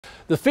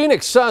The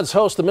Phoenix Suns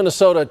host the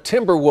Minnesota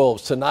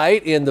Timberwolves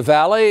tonight in the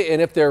Valley,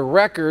 and if their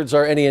records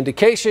are any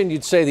indication,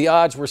 you'd say the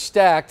odds were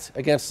stacked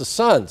against the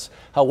Suns.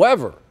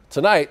 However,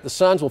 tonight the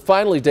Suns will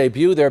finally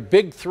debut their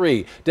big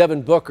three: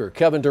 Devin Booker,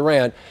 Kevin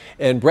Durant,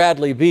 and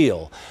Bradley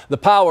Beal. The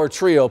power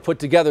trio put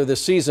together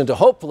this season to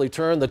hopefully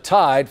turn the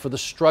tide for the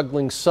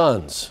struggling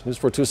Suns. News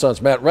 4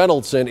 Tucson's Matt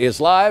Reynoldson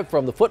is live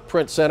from the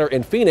Footprint Center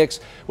in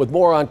Phoenix with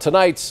more on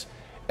tonight's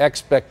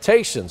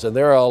expectations, and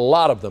there are a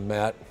lot of them,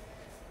 Matt.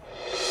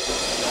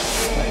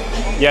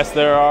 Yes,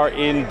 there are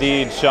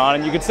indeed, Sean.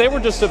 And you could say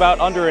we're just about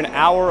under an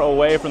hour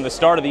away from the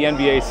start of the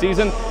NBA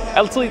season.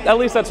 At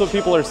least that's what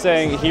people are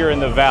saying here in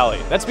the Valley.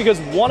 That's because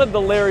one of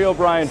the Larry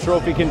O'Brien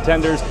Trophy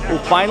contenders will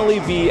finally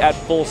be at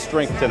full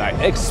strength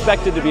tonight.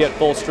 Expected to be at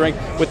full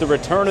strength with the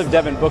return of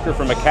Devin Booker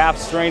from a calf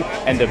strain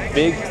and the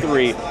Big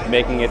Three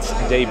making its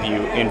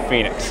debut in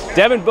Phoenix.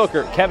 Devin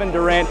Booker, Kevin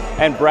Durant,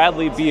 and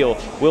Bradley Beal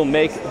will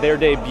make their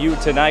debut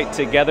tonight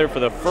together for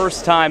the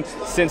first time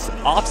since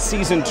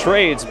off-season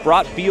trades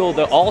brought Beal,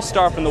 the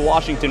all-star from the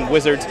Washington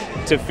Wizards,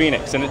 to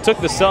Phoenix. And it took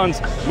the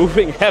Suns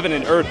moving heaven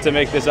and earth to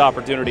make this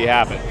opportunity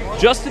happen.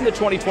 Just in the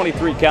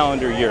 2023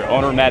 calendar year,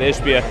 owner Matt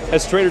Ishbia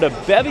has traded a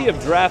bevy of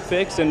draft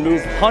picks and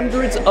moved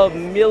hundreds of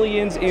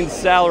millions in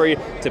salary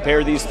to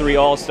pair these three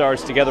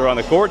all-stars together on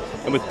the court.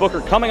 And with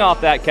Booker coming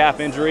off that calf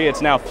injury,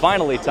 it's now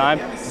finally time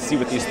to see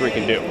what these three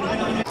can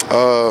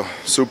do.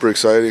 Super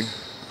exciting.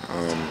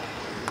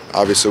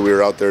 Obviously, we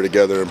were out there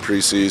together in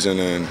preseason,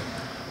 and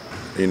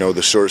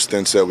the short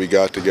stints that we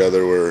got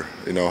together were,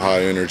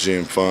 high energy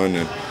and fun,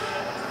 and,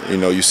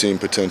 you seen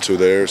potential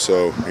there.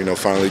 So,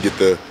 finally get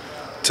to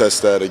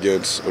test that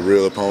against a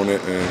real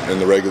opponent in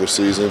the regular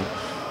season.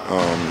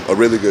 A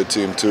really good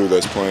team, too,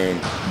 that's playing,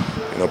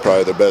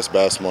 probably their best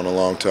basketball in a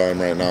long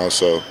time right now.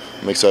 So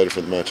I'm excited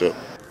for the matchup.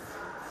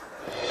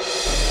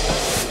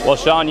 Well,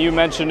 Sean, you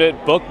mentioned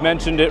it. Book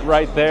mentioned it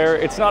right there.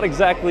 It's not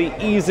exactly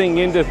easing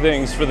into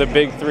things for the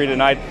Big Three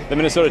tonight. The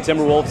Minnesota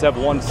Timberwolves have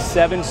won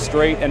 7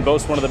 straight and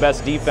boast one of the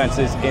best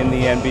defenses in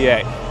the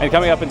NBA. And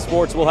coming up in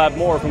sports, we'll have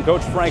more from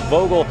Coach Frank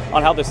Vogel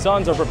on how the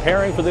Suns are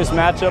preparing for this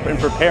matchup and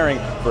preparing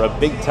for a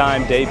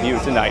big-time debut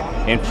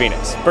tonight in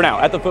Phoenix. For now,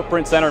 at the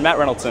Footprint Center, Matt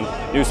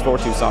Reynoldson, News 4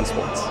 Tucson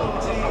Sports.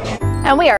 And we are